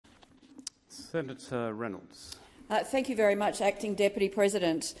Senator Reynolds. Thank you very much, Acting Deputy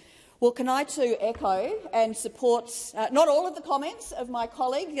President. Well, can I too echo and support not all of the comments of my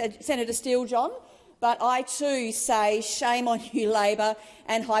colleague, Senator Steele-John, but I too say shame on you, Labor,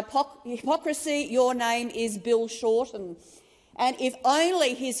 and hypocrisy. Your name is Bill Shorten. And if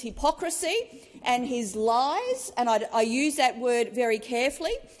only his hypocrisy and his lies, and I use that word very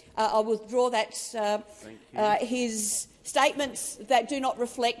carefully, I withdraw that his statements that do not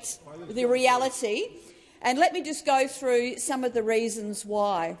reflect the reality. And let me just go through some of the reasons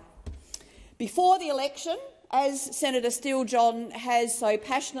why. Before the election, as Senator Steele-John has so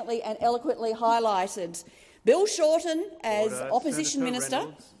passionately and eloquently highlighted, Bill Shorten, as Opposition Senator Minister,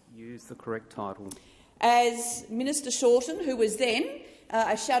 Reynolds, use the correct title. As Minister Shorten, who was then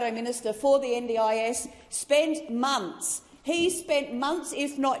a shadow minister for the NDIS, spent months. He spent months,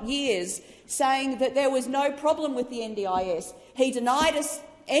 if not years, saying that there was no problem with the NDIS. He denied us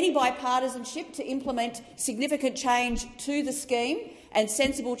any bipartisanship to implement significant change to the scheme and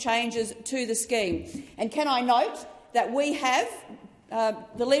sensible changes to the scheme. And can I note that we have,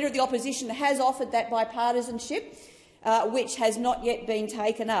 the Leader of the Opposition has offered that bipartisanship, which has not yet been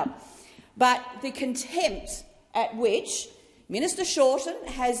taken up. But the contempt at which Minister Shorten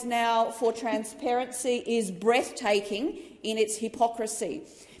has now for transparency is breathtaking in its hypocrisy.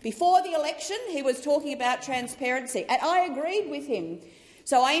 Before the election, he was talking about transparency, and I agreed with him.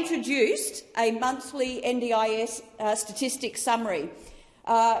 So I introduced a monthly NDIS statistics summary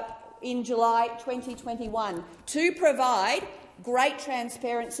in July 2021 to provide great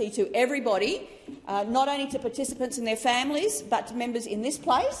transparency to everybody, not only to participants and their families, but to members in this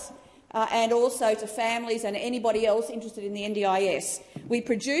place, and also to families and anybody else interested in the NDIS. We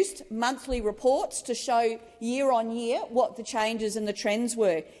produced monthly reports to show year on year what the changes and the trends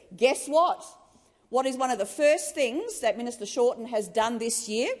were. Guess what? What is one of the first things that Minister Shorten has done this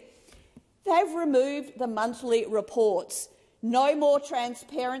year? They've removed the monthly reports. No more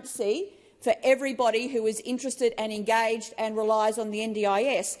transparency for everybody who is interested and engaged and relies on the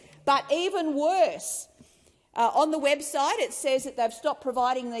NDIS. But even worse, on the website it says that they've stopped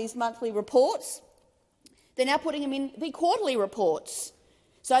providing these monthly reports. They're now putting them in the quarterly reports.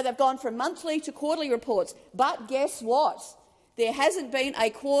 So they've gone from monthly to quarterly reports. But guess what? There hasn't been a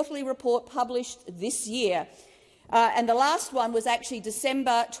quarterly report published this year, and the last one was actually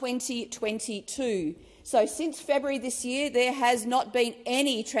December 2022. So since February this year, there has not been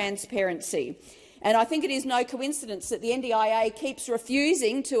any transparency. And I think it is no coincidence that the NDIA keeps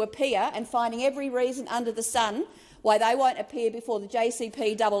refusing to appear and finding every reason under the sun why they won't appear before the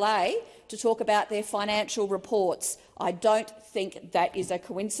JCPAA to talk about their financial reports. I don't think that is a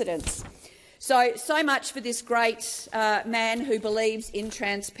coincidence. So much for this great man who believes in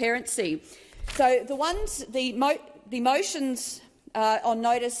transparency. So the motions on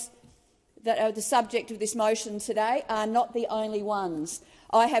notice that are the subject of this motion today are not the only ones.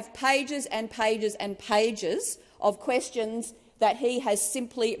 I have pages and pages and pages of questions that he has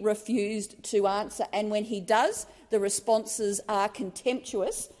simply refused to answer, and when he does, the responses are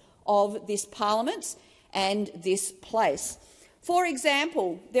contemptuous of this parliament and this place. For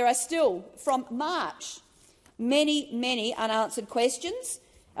example, there are still, from March, many unanswered questions,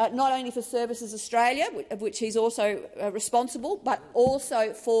 not only for Services Australia, of which he's also responsible, but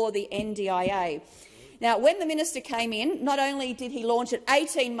also for the NDIA. Now, when the minister came in, not only did he launch an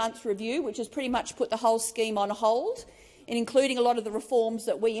 18-month review, which has pretty much put the whole scheme on hold, and including a lot of the reforms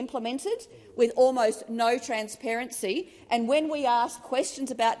that we implemented, with almost no transparency, and when we ask questions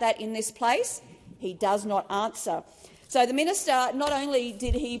about that in this place, he does not answer. So the minister, not only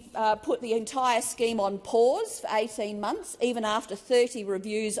did he put the entire scheme on pause for 18 months, even after 30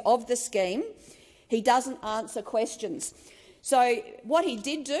 reviews of the scheme, he doesn't answer questions. So what he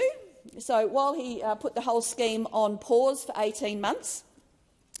did do, while he put the whole scheme on pause for 18 months,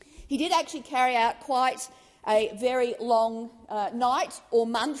 he did actually carry out quite a very long night or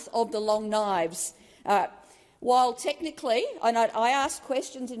month of the long knives. While technically, I asked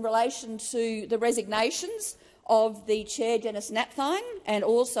questions in relation to the resignations of the Chair, Dennis Napthine, and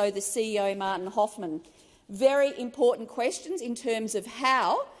also the CEO, Martin Hoffman. Very important questions in terms of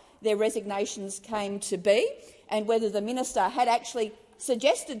how their resignations came to be and whether the minister had actually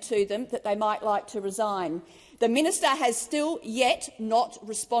suggested to them that they might like to resign. The minister has still yet not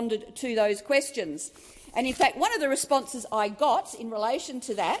responded to those questions. And in fact, one of the responses I got in relation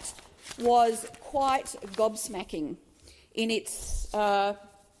to that was quite gobsmacking in its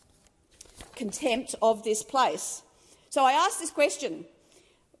contempt of this place. So I asked this question,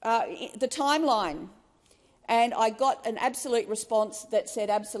 the timeline, and I got an absolute response that said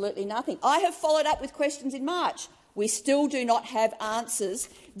absolutely nothing. I have followed up with questions in March. We still do not have answers.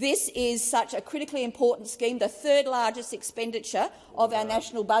 This is such a critically important scheme, the third largest expenditure of our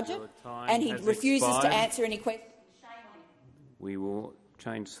national budget, and he refuses to answer any questions. We will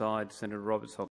change sides. Senator Roberts.